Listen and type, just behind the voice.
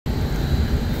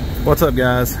What's up,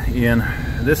 guys? In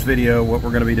this video, what we're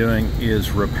going to be doing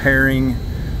is repairing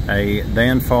a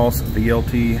Danfoss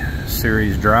VLT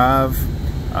series drive.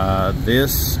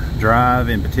 This drive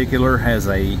in particular has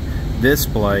a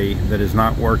display that is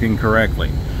not working correctly.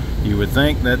 You would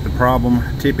think that the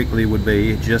problem typically would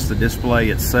be just the display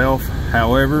itself.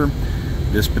 However,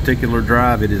 this particular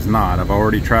drive, it is not. I've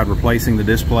already tried replacing the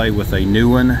display with a new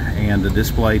one and the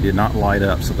display did not light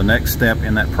up. So the next step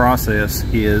in that process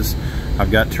is I've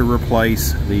got to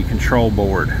replace the control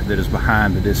board that is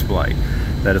behind the display.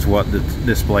 That is what the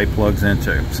display plugs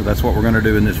into. So that's what we're going to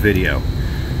do in this video.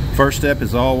 First step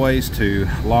is always to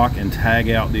lock and tag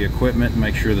out the equipment,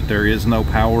 make sure that there is no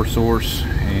power source,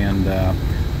 and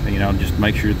just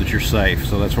make sure that you're safe.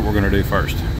 So that's what we're going to do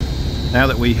first. Now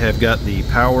that we have got the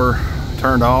power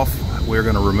turned off, we're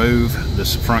going to remove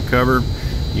this front cover.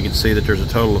 You can see that there's a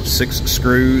total of 6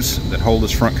 screws that hold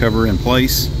this front cover in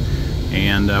place,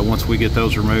 and once we get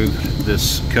those removed,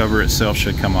 this cover itself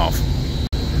should come off.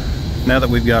 Now that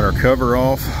we've got our cover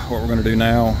off, what we're going to do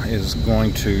now is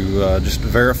going to just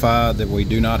verify that we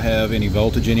do not have any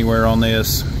voltage anywhere on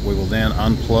this. We will then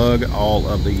unplug all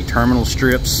of the terminal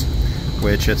strips,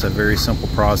 which it's a very simple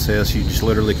process. You just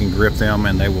literally can grip them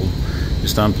and they will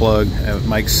just unplug. It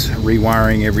makes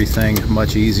rewiring everything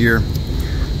much easier.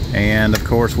 And of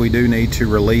course, we do need to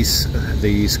release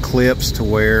these clips to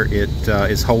where it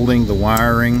is holding the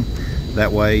wiring.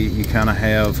 That way you kind of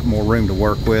have more room to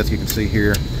work with. You can see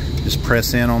here, just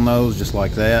press in on those just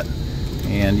like that,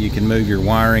 and you can move your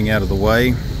wiring out of the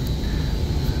way.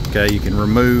 Okay, you can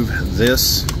remove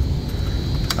this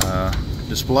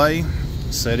display,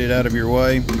 set it out of your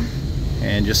way,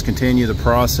 and just continue the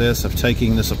process of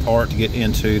taking this apart to get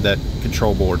into that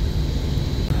control board.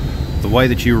 The way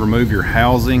that you remove your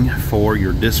housing for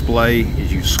your display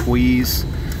is you squeeze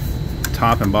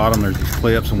top and bottom. There's these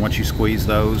clips, and once you squeeze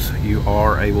those, you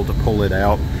are able to pull it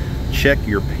out. Check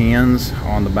your pins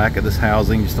on the back of this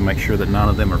housing just to make sure that none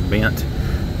of them are bent,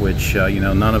 which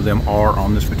none of them are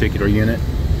on this particular unit.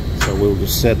 So we'll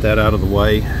just set that out of the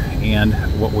way, and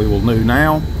what we will do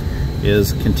now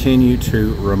is continue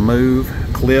to remove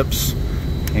clips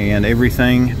and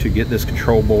everything to get this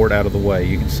control board out of the way.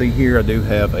 You can see here I do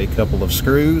have a couple of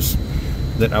screws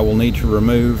that I will need to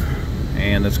remove,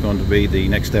 and that's going to be the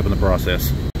next step in the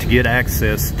process. To get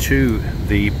access to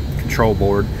the control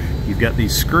board, you've got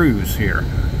these screws here.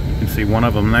 You can see one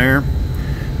of them there,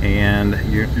 and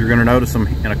you're going to notice them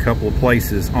in a couple of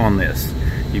places on this.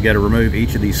 You've got to remove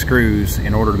each of these screws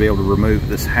in order to be able to remove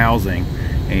this housing,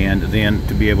 and then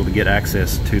to be able to get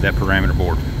access to that parameter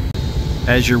board.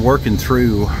 As you're working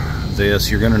through this,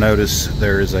 you're going to notice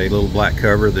there is a little black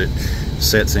cover that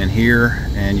sets in here,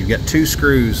 and you've got 2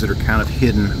 screws that are kind of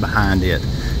hidden behind it,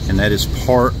 and that is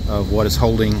part of what is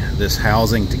holding this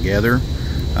housing together.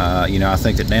 I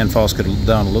think that Danfoss could have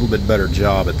done a little bit better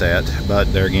job at that,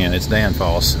 but there again, it's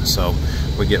Danfoss, so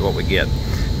we get what we get.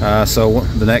 So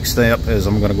the next step is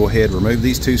I'm going to go ahead and remove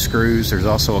these 2 screws. There's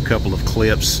also a couple of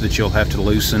clips that you'll have to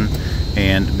loosen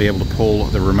and be able to pull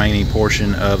the remaining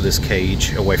portion of this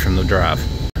cage away from the drive.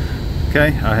 Okay,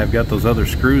 I have got those other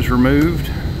screws removed,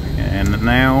 and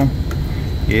now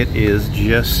it is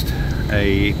just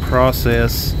a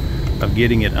process of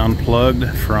getting it unplugged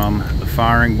from the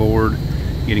firing board,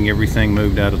 getting everything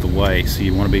moved out of the way. So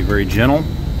you want to be very gentle,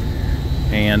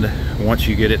 and once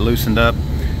you get it loosened up,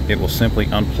 it will simply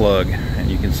unplug, and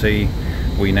you can see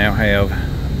we now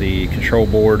have the control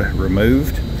board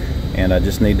removed, and I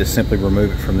just need to simply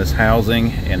remove it from this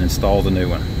housing and install the new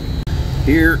one.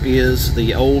 Here is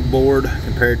the old board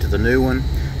compared to the new one.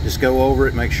 Just go over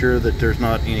it, make sure that there's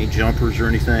not any jumpers or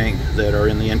anything that are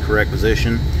in the incorrect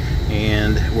position,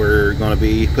 and we're going to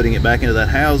be putting it back into that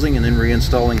housing and then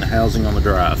reinstalling the housing on the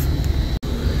drive.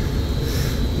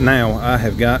 Now I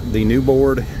have got the new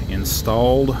board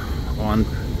installed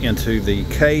into the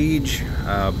cage.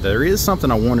 There is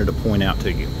something I wanted to point out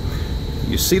to you.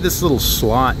 You see this little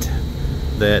slot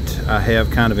that I have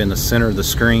kind of in the center of the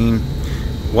screen?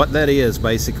 What that is,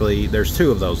 basically, there's 2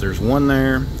 of those. There's one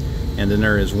there, and then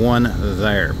there is one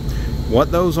there.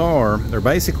 What those are, they're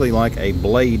basically like a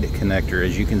blade connector,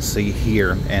 as you can see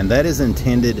here, and that is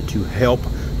intended to help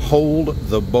hold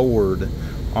the board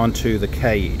onto the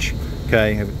cage.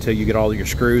 Okay, until you get all your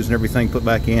screws and everything put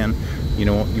back in.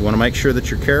 You want to make sure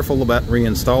that you're careful about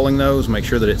reinstalling those. Make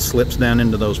sure that it slips down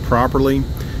into those properly,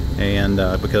 and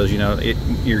because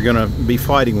you're going to be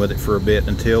fighting with it for a bit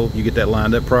until you get that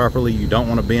lined up properly. You don't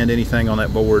want to bend anything on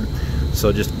that board,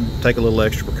 so just take a little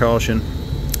extra precaution.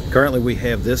 Currently we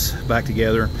have this back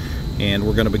together, and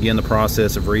we're going to begin the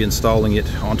process of reinstalling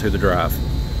it onto the drive.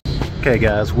 Okay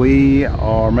guys, we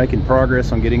are making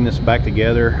progress on getting this back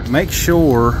together. Make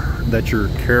sure that you're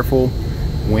careful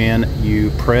when you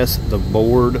press the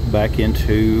board back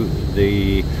into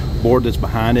the board that's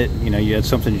behind it. You know, you have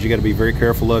something that you got to be very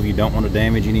careful of. You don't want to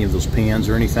damage any of those pins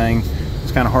or anything.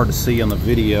 It's kind of hard to see on the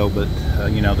video, but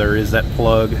you know, there is that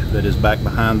plug that is back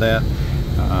behind that.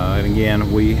 And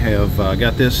again, we have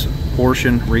got this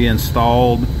portion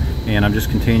reinstalled, and I'm just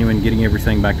continuing getting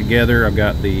everything back together. I've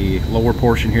got the lower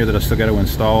portion here that I still got to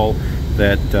install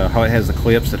that has the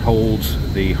clips that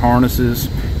holds the harnesses,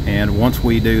 and once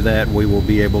we do that, we will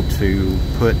be able to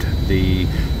put the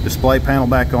display panel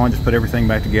back on, just put everything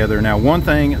back together. Now, one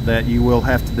thing that you will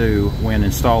have to do when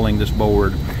installing this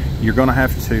board, you're going to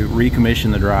have to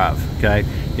recommission the drive. Okay,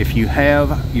 if you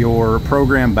have your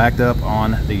program backed up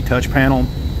on the touch panel,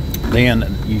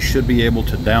 then you should be able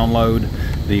to download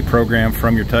the program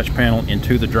from your touch panel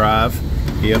into the drive.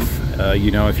 If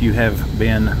you know, if you have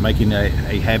been making a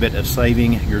habit of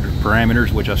saving your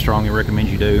parameters, which I strongly recommend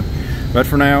you do. But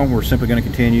for now, we're simply going to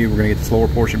continue. We're going to get this lower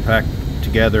portion packed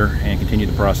together and continue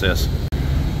the process.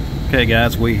 Okay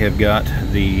guys, we have got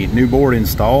the new board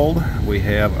installed. We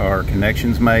have our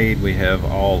connections made. We have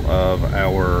all of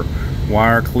our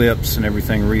wire clips and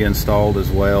everything reinstalled as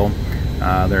well.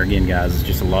 There again guys, it's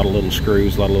just a lot of little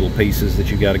screws, a lot of little pieces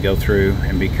that you got to go through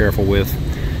and be careful with.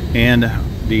 And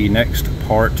the next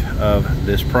part of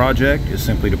this project is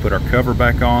simply to put our cover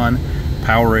back on,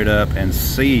 power it up, and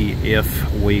see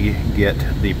if we get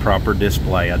the proper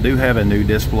display. I do have a new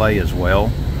display as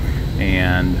well,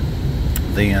 and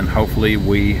then hopefully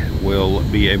we will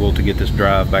be able to get this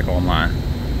drive back online.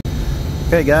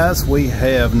 Okay guys, we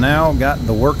have now got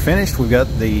the work finished. We've got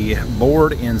the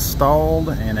board installed,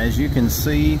 and as you can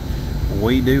see,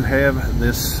 we do have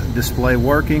this display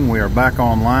working. We are back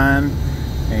online,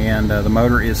 and the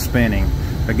motor is spinning.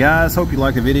 But guys, hope you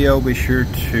liked the video. Be sure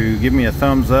to give me a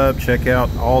thumbs up. Check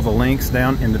out all the links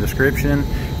down in the description.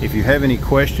 If you have any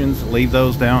questions, leave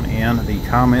those down in the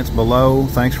comments below.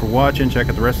 Thanks for watching. Check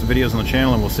out the rest of the videos on the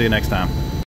channel, and we'll see you next time.